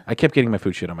 But I kept getting my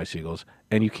food shit on my seagulls,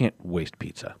 and you can't waste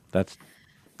pizza. That's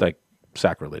like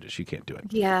sacrilegious. You can't do it.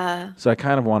 Yeah. So I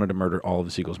kind of wanted to murder all of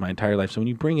the seagulls my entire life. So when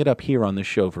you bring it up here on this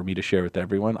show for me to share with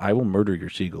everyone, I will murder your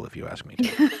seagull if you ask me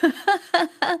to.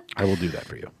 I will do that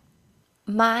for you.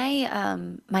 My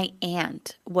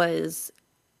aunt was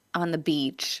on the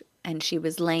beach, and she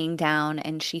was laying down,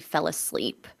 and she fell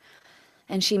asleep.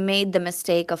 And she made the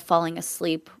mistake of falling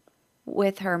asleep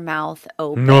with her mouth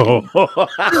open. No.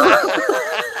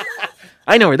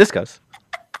 I know where this goes.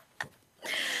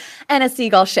 And a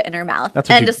seagull shit in her mouth. That's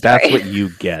what you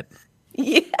get.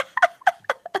 Yeah.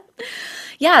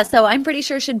 Yeah, so I'm pretty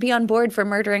sure she'd be on board for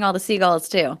murdering all the seagulls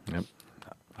too. Yep.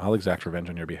 I'll exact revenge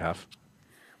on your behalf.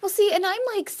 Well, see, and I'm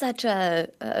like such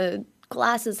a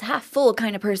glasses half full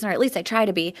kind of person, or at least I try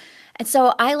to be. And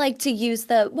so I like to use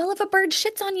if a bird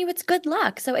shits on you, it's good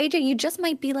luck. So AJ, you just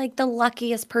might be like the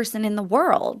luckiest person in the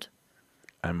world.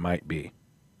 I might be.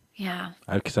 Yeah.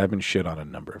 Because I've been shit on a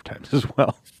number of times as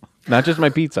well. Not just my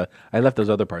pizza. I left those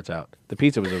other parts out. The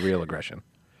pizza was a real aggression.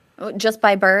 Just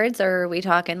by birds, or are we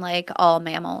talking like all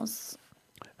mammals?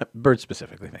 Birds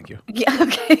specifically, thank you. Yeah,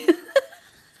 okay.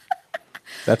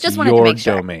 That's just your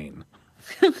domain.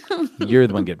 You're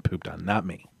the one getting pooped on, not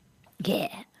me.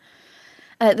 Yeah.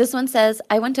 This one says,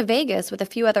 I went to Vegas with a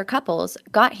few other couples,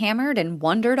 got hammered, and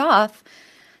wandered off.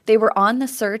 They were on the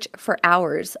search for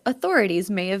hours.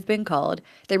 Authorities may have been called.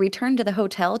 They returned to the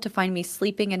hotel to find me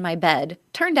sleeping in my bed.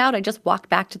 Turned out I just walked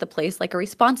back to the place like a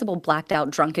responsible, blacked out,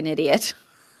 drunken idiot.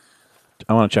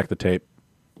 I want to check the tape.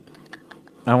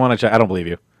 I want to check. I don't believe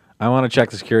you. I want to check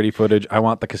the security footage. I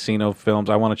want the casino films.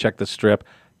 I want to check the strip.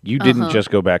 You didn't just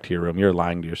go back to your room. You're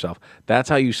lying to yourself. That's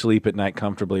how you sleep at night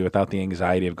comfortably without the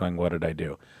anxiety of going, what did I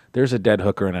do? There's a dead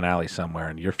hooker in an alley somewhere,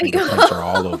 and your fingerprints are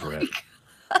all over it.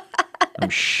 I'm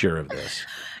sure of this.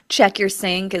 Check your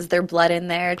sink. Is there blood in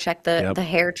there? Check the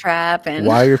hair trap. And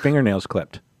why are your fingernails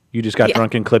clipped? You just got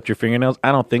drunk and clipped your fingernails?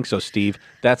 I don't think so, Steve.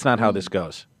 That's not how this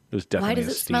goes. It was definitely Why does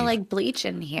it smell like bleach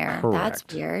in here? Correct.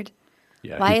 That's weird.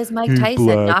 Yeah, why is Mike Tyson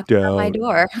knocking on my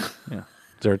door? Yeah.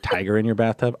 Is there a tiger in your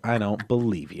bathtub? I don't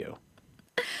believe you.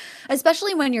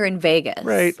 Especially when you're in Vegas.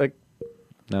 Right. Like,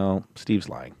 no, Steve's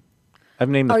lying. I've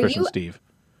named this person Steve.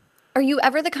 Are you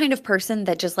ever the kind of person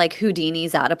that just like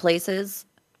Houdini's out of places?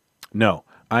 No.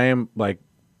 I am like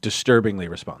disturbingly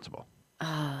responsible.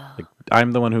 Like,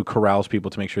 I'm the one who corrals people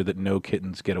to make sure that no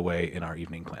kittens get away in our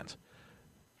evening plans.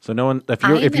 So no one,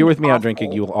 if you're with me out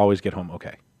drinking, you will always get home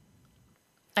okay.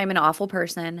 I'm an awful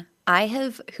person. I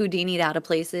have Houdini'd out of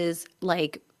places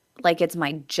like it's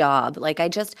my job. Like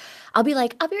I'll be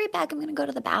like, I'll be right back. I'm going to go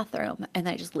to the bathroom. And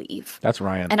then I just leave. That's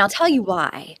Ryan. And I'll tell you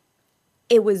why.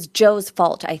 It was Joe's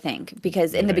fault, I think,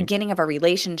 because in the beginning of our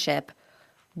relationship,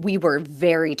 we were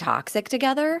very toxic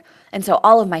together. And so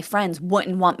all of my friends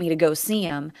wouldn't want me to go see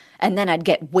him. And then I'd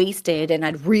get wasted and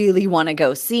I'd really want to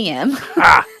go see him.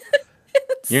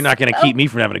 You're not going to keep me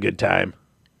from having a good time.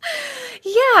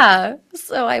 Yeah.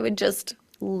 So I would just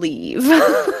leave.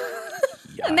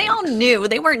 And they all knew.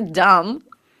 They weren't dumb.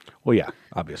 Well, yeah,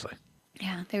 obviously.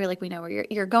 Yeah. They were like, we know where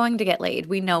you're going to get laid.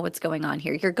 We know what's going on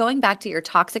here. You're going back to your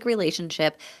toxic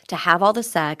relationship to have all the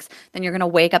sex. Then you're going to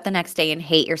wake up the next day and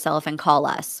hate yourself and call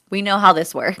us. We know how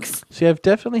this works. See, I've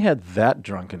definitely had that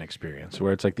drunken experience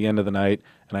where it's like the end of the night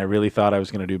and I really thought I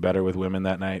was going to do better with women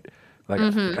that night. Like,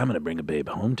 I'm going to bring a babe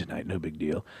home tonight. No big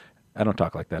deal. I don't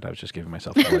talk like that. I was just giving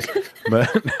myself a voice.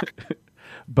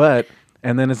 But,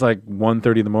 and then it's like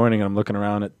 1:30 in the morning and I'm looking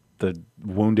around at the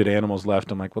wounded animals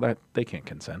left. I'm like, well, they can't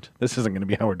consent. This isn't going to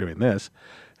be how we're doing this.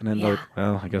 And then like,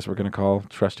 well, I guess we're going to call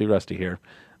Trusty Rusty here.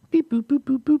 Beep, boop, boop,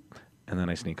 boop, boop. And then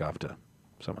I sneak off to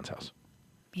someone's house.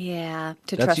 Yeah,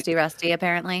 Trusty Rusty,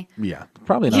 apparently. Yeah,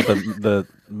 probably not the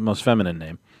most feminine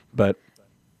name, but,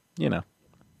 you know.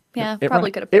 Yeah,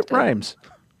 probably could have picked it. It rhymes.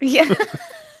 Yeah.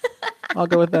 I'll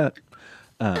go with that.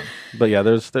 But yeah,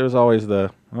 there's always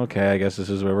the, okay, I guess this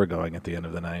is where we're going at the end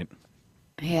of the night.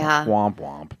 Yeah. Womp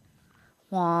womp.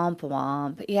 Womp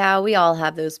womp. Yeah, we all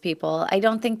have those people. I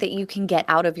don't think that you can get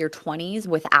out of your 20s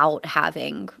without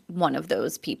having one of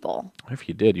those people. If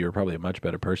you did, you were probably a much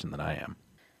better person than I am.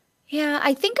 Yeah,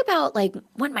 I think about like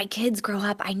when my kids grow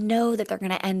up, I know that they're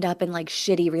going to end up in like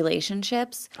shitty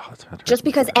relationships Oh, that hurts just my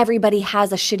because heart. everybody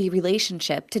has a shitty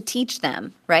relationship to teach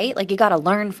them, right? Like you got to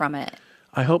learn from it.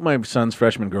 I hope my son's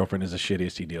freshman girlfriend is the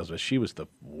shittiest he deals with. She was the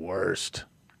worst.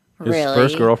 His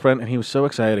first Really? girlfriend, and he was so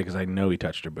excited because I know he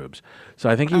touched her boobs. So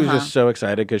I think he was Uh-huh. just so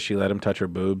excited because she let him touch her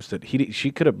boobs that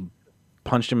she could have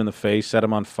punched him in the face, set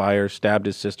him on fire, stabbed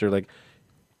his sister, like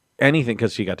anything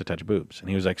because she got to touch boobs. And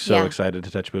he was like so Yeah. excited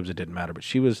to touch boobs it didn't matter. But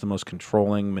she was the most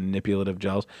controlling, manipulative,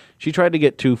 jealous. She tried to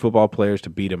get two football players to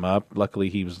beat him up. Luckily,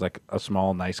 he was like a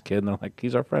small, nice kid, and they're like,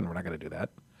 "He's our friend. We're not going to do that."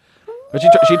 But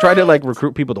she tried to like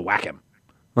recruit people to whack him.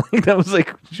 Like that was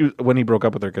like when he broke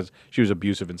up with her because she was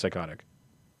abusive and psychotic.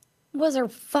 Was her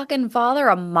fucking father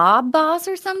a mob boss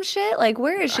or some shit? Like,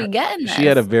 where is she getting She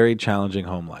had a this? very challenging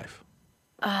home life.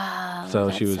 Oh, So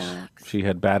that sucks. she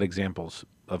had bad examples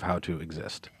of how to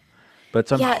exist. But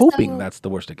so I'm Yeah, hoping so that's the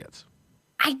worst it gets.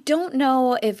 I don't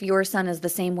know if your son is the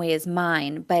same way as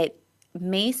mine, but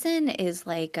Mason is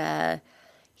like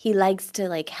he likes to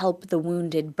like help the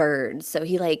wounded birds. So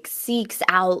he like seeks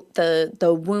out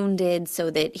the wounded so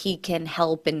that he can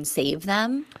help and save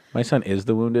them. My son is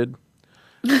the wounded.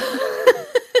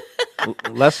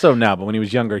 Less so now, but when he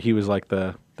was younger, he was like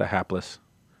the hapless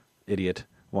idiot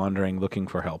wandering looking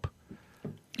for help.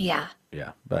 Yeah.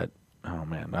 Yeah, but oh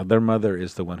man, now their mother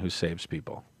is the one who saves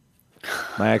people.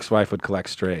 My ex-wife would collect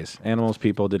strays. Animals,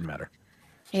 people, didn't matter.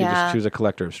 She Yeah. was a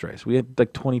collector of strays. We had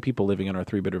like 20 people living in our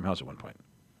 3-bedroom house at one point.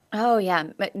 Oh yeah,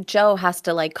 but Joe has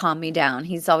to like calm me down.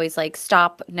 He's always like,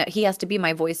 "Stop." No, he has to be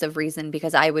my voice of reason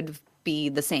because I would be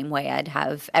the same way. I'd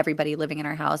have everybody living in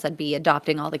our house. I'd be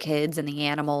adopting all the kids and the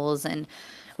animals and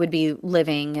would be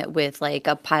living with like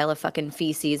a pile of fucking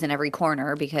feces in every corner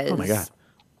Oh my god. because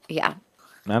yeah.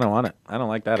 I don't want it. I don't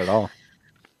like that at all.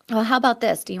 Well, how about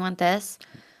this? Do you want this?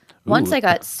 Once Ooh, I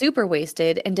got super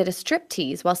wasted and did a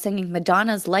striptease while singing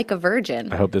Madonna's Like a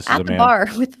Virgin I hope this is a at the man. bar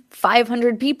with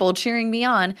 500 people cheering me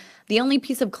on. The only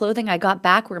piece of clothing I got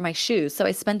back were my shoes, so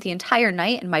I spent the entire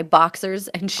night in my boxers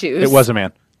and It was shoes. a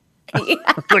man. Yeah.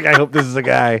 Like I hope this is a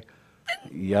guy.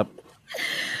 Yep.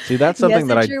 See, that's something Yes,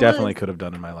 that it I sure was. definitely could have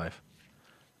done in my life.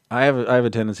 I have a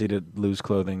tendency to lose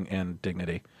clothing and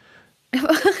dignity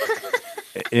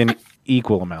in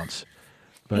equal amounts.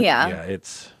 But Yeah. yeah,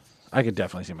 I could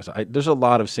definitely see myself. There's a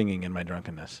lot of singing in my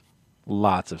drunkenness.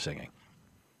 Lots of singing.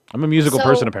 I'm a musical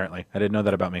person So, apparently. I didn't know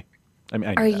that about me. I mean,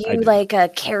 I are knew that. I you did know. like a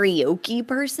karaoke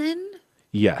person?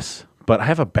 Yes, but I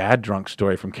have a bad drunk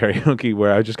story from karaoke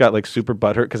where I just got like super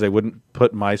butthurt because they wouldn't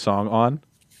put my song on.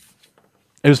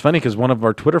 It was funny because one of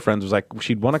our Twitter friends was like,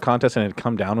 she'd won a contest and had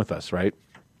come down with us, right?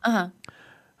 Uh-huh.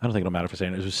 I don't think it'll matter for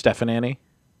saying it. It was Stephanie.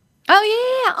 Oh, yeah,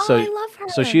 yeah, yeah. Oh, So, I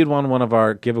love so she her. had won one of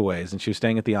our giveaways, and she was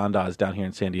staying at the Andaz down here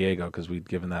in San Diego because we'd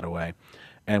given that away.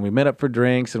 And we met up for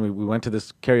drinks, and we went to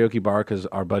this karaoke bar because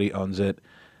our buddy owns it,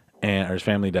 and or his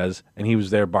family does, and he was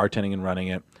there bartending and running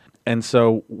it. And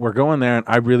so we're going there, and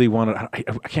I really wanted. I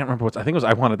can't remember what I think it was.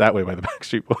 I wanted that way by the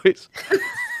Backstreet Boys,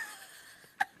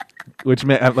 which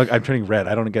meant I'm turning red.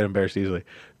 I don't get embarrassed easily,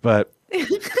 but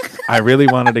I really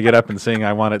wanted to get up and sing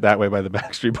 "I Want It That Way" by the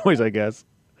Backstreet Boys, I guess.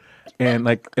 And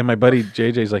my buddy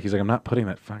JJ's like, he's like, I'm not putting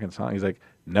that fucking song. He's like,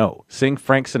 no, sing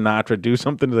Frank Sinatra, do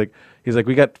something. He's like,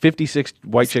 we got 56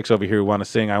 white chicks over here who want to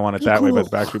sing "I Want It Be That Way" by the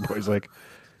cool. Backstreet Boys. Like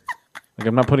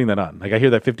I'm not putting that on. Like I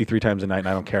hear that 53 times a night, and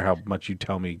I don't care how much you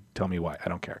tell me why. I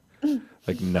don't care.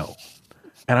 Like no.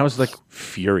 And I was like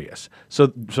furious. So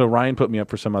Ryan put me up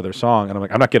for some other song, and I'm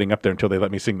like, I'm not getting up there until they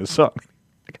let me sing this song.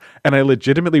 And I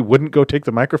legitimately wouldn't go take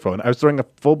the microphone. I was throwing a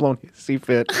full blown hissy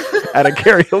fit at a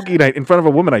karaoke night in front of a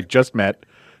woman I just met,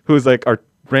 who is like our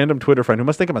random Twitter friend, who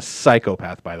must think I'm a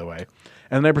psychopath, by the way.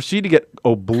 And then I proceed to get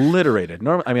obliterated.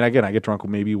 Normally, I mean, again, I get drunk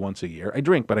maybe once a year. I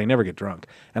drink, but I never get drunk.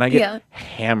 And I get Yeah.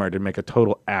 hammered and make a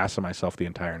total ass of myself the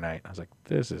entire night. I was like,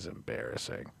 this is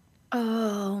embarrassing.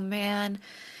 Oh, man.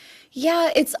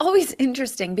 Yeah, it's always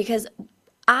interesting because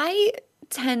I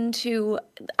tend to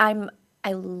I'm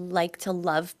I like to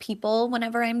love people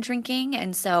whenever I'm drinking,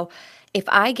 and so if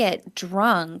I get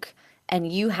drunk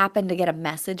and you happen to get a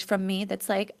message from me that's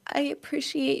like, "I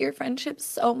appreciate your friendship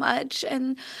so much,"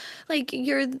 and like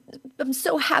I'm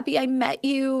so happy I met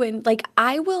you, and like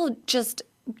I will just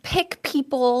pick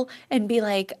people and be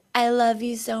like, "I love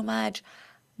you so much."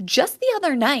 Just the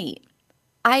other night,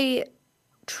 I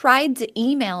tried to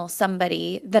email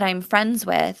somebody that I'm friends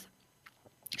with.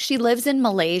 She lives in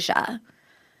Malaysia.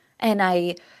 And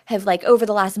I have like over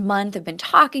the last month have been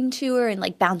talking to her and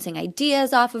like bouncing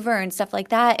ideas off of her and stuff like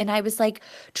that. And I was like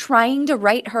trying to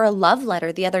write her a love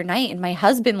letter the other night, and my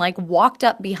husband like walked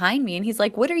up behind me and he's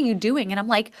like, "What are you doing?" And I'm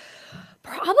like,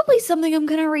 "Probably something I'm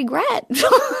gonna regret."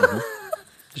 Mm-hmm.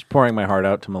 Just pouring my heart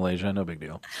out to Malaysia, no big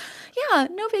deal. Yeah,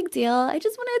 no big deal. I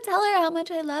just want to tell her how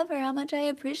much I love her, how much I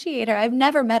appreciate her. I've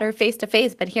never met her face to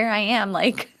face, but here I am,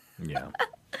 like, yeah,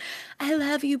 I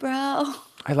love you, bro.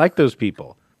 I like those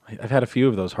people. I've had a few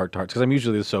of those heart to hearts because I'm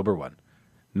usually the sober one.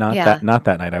 Not Yeah. that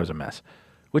night I was a mess,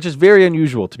 which is very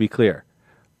unusual to be clear.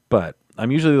 But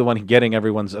I'm usually the one getting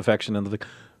everyone's affection and like,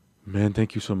 man,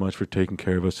 thank you so much for taking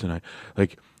care of us tonight.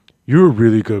 Like, you're a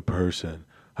really good person.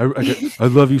 I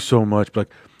love you so much. But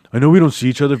like, I know we don't see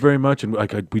each other very much, and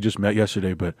like we just met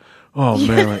yesterday. But oh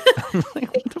man, like,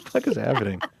 like, what the fuck is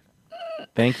happening?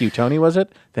 Thank you, Tony. Was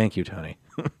it? Thank you, Tony.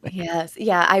 Yes.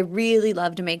 Yeah, I really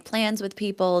love to make plans with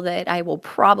people that I will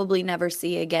probably never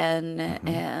see again. Mm-hmm.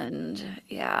 And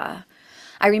yeah,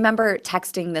 I remember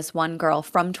texting this one girl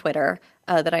from Twitter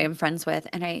that I am friends with,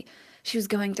 and she was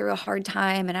going through a hard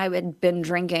time, and I had been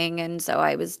drinking, and so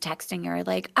I was texting her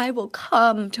like, "I will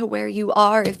come to where you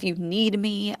are if you need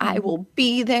me. I will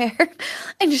be there."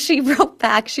 And she wrote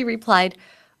back, she replied,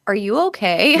 "Are you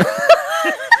okay?"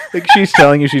 Like she's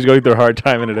telling you she's going through a hard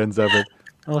time, and it ends up with,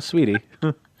 "Oh, sweetie."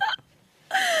 And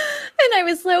I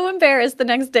was so embarrassed the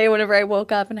next day whenever I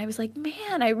woke up, and I was like,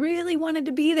 man, I really wanted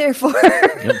to be there for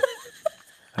her. Yep.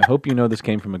 I hope you know this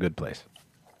came from a good place.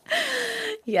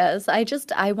 Yes, I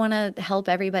want to help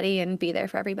everybody and be there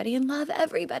for everybody and love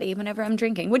everybody whenever I'm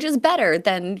drinking, which is better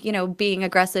than, being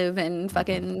aggressive and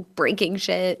fucking breaking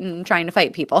shit and trying to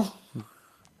fight people.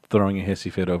 Throwing a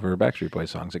hissy fit over Backstreet Boys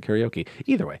songs at karaoke.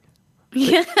 Either way.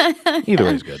 Either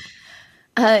way is good.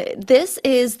 This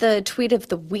is the tweet of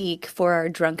the week for our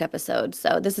drunk episode.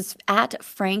 So this is at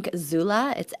Frank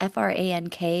Zula. It's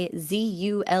FrankZulla.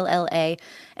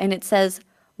 And it says,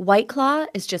 White Claw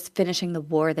is just finishing the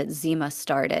war that Zima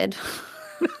started.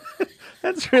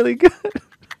 That's really good.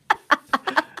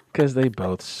 Because they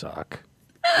both suck.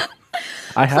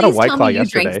 I had a White Claw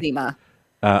yesterday. Drank Zima.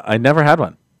 I never had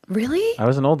one. Really? I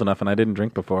wasn't old enough, and I didn't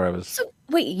drink before I was... So,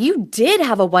 wait, you did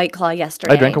have a White Claw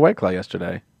yesterday? I drank a White Claw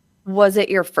yesterday. Was it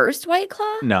your first White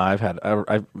Claw? No, I've had...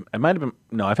 I might have been...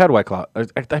 No, I've had White Claw.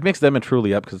 I mix them and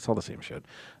Truly up because it's all the same shit.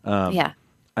 Yeah.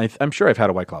 I'm sure I've had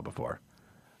a White Claw before.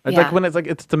 It's like when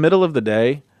it's the middle of the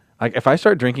day. Like if I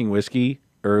start drinking whiskey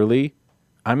early,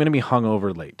 I'm gonna be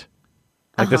hungover late.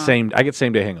 Like I get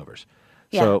same day hangovers.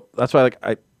 Yeah. So that's why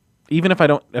even if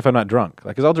I'm not drunk,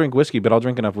 like, cause I'll drink whiskey, but I'll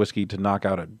drink enough whiskey to knock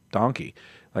out a donkey.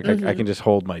 Like I can just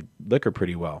hold my liquor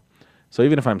pretty well. So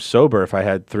even if I'm sober, if I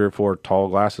had 3 or 4 tall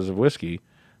glasses of whiskey,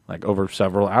 like over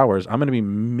several hours, I'm gonna be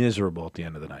miserable at the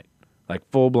end of the night. Like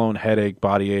full blown headache,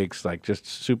 body aches, like just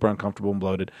super uncomfortable and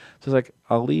bloated. So it's like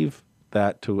I'll leave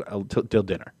that till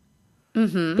dinner.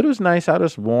 Mm-hmm. But it was nice out. It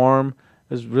was warm.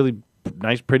 It was really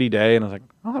nice, pretty day. And I was like,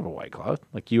 I'll have a White Claw.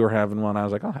 Like you were having one. I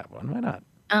was like, I'll have one. Why not?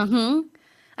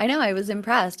 I know. I was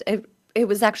impressed. It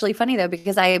was actually funny, though,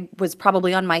 because I was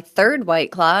probably on my 3rd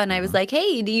White Claw, and I was like,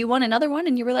 hey, do you want another one?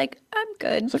 And you were like, I'm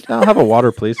good. It's like, no, I'll have a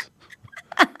water, please.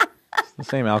 It's the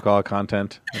same alcohol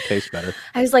content. It tastes better.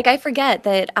 I was like, I forget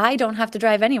that I don't have to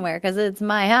drive anywhere because it's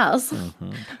my house.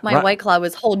 Mm-hmm. My White Claw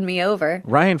was holding me over.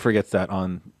 Ryan forgets that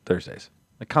on Thursdays.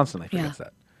 Like, constantly forgets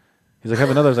that. He's like, have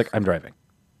another. I was like, I'm driving.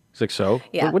 He's like, so?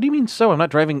 Yeah. What do you mean, so? I'm not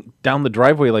driving down the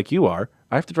driveway like you are.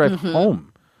 I have to drive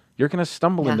home. You're going to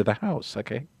stumble into the house.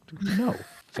 Like, no.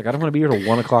 It's like, I don't want to be here till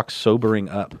 1 o'clock sobering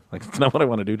up. Like, that's not what I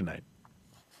want to do tonight.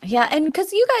 Yeah, and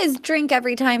because you guys drink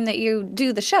every time that you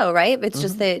do the show, right? It's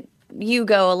just that you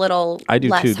go a little I do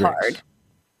less 2 drinks. hard.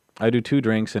 I do 2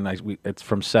 drinks, and it's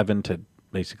from 7 to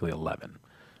basically 11.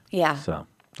 Yeah. So,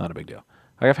 not a big deal.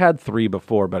 Like, I've had 3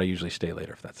 before, but I usually stay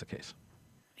later if that's the case.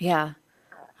 Yeah.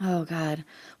 Oh, God.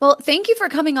 Well, thank you for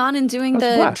coming on and doing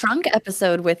the drunk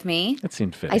episode with me. It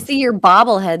seemed fitting. I see your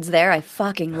bobbleheads there. I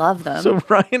fucking love them.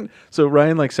 So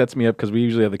Ryan like sets me up because we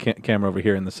usually have the camera over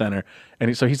here in the center, and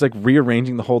he's like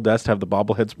rearranging the whole desk to have the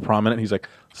bobbleheads prominent. He's like,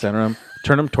 center them,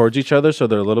 turn them towards each other so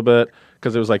they're a little bit,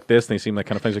 because it was like this, and they seem like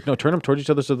kind of funny. He's like, no, turn them towards each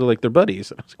other so they're like they're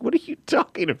buddies. And I was like, what are you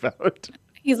talking about?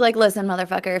 He's like, listen,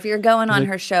 motherfucker, if you're going on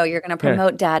her show, you're going to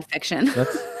promote DadFiction.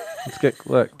 Let's get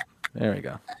look. There we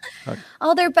go. Okay.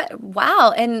 Oh,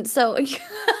 wow. And so,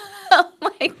 oh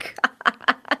my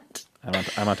God.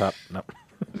 I'm on top. No.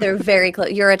 They're very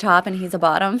close. You're a top and he's a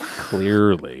bottom.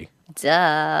 Clearly.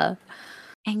 Duh.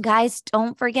 And guys,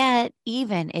 don't forget,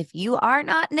 even if you are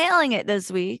not nailing it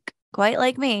this week, quite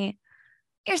like me,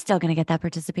 you're still going to get that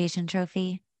participation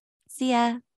trophy. See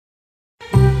ya.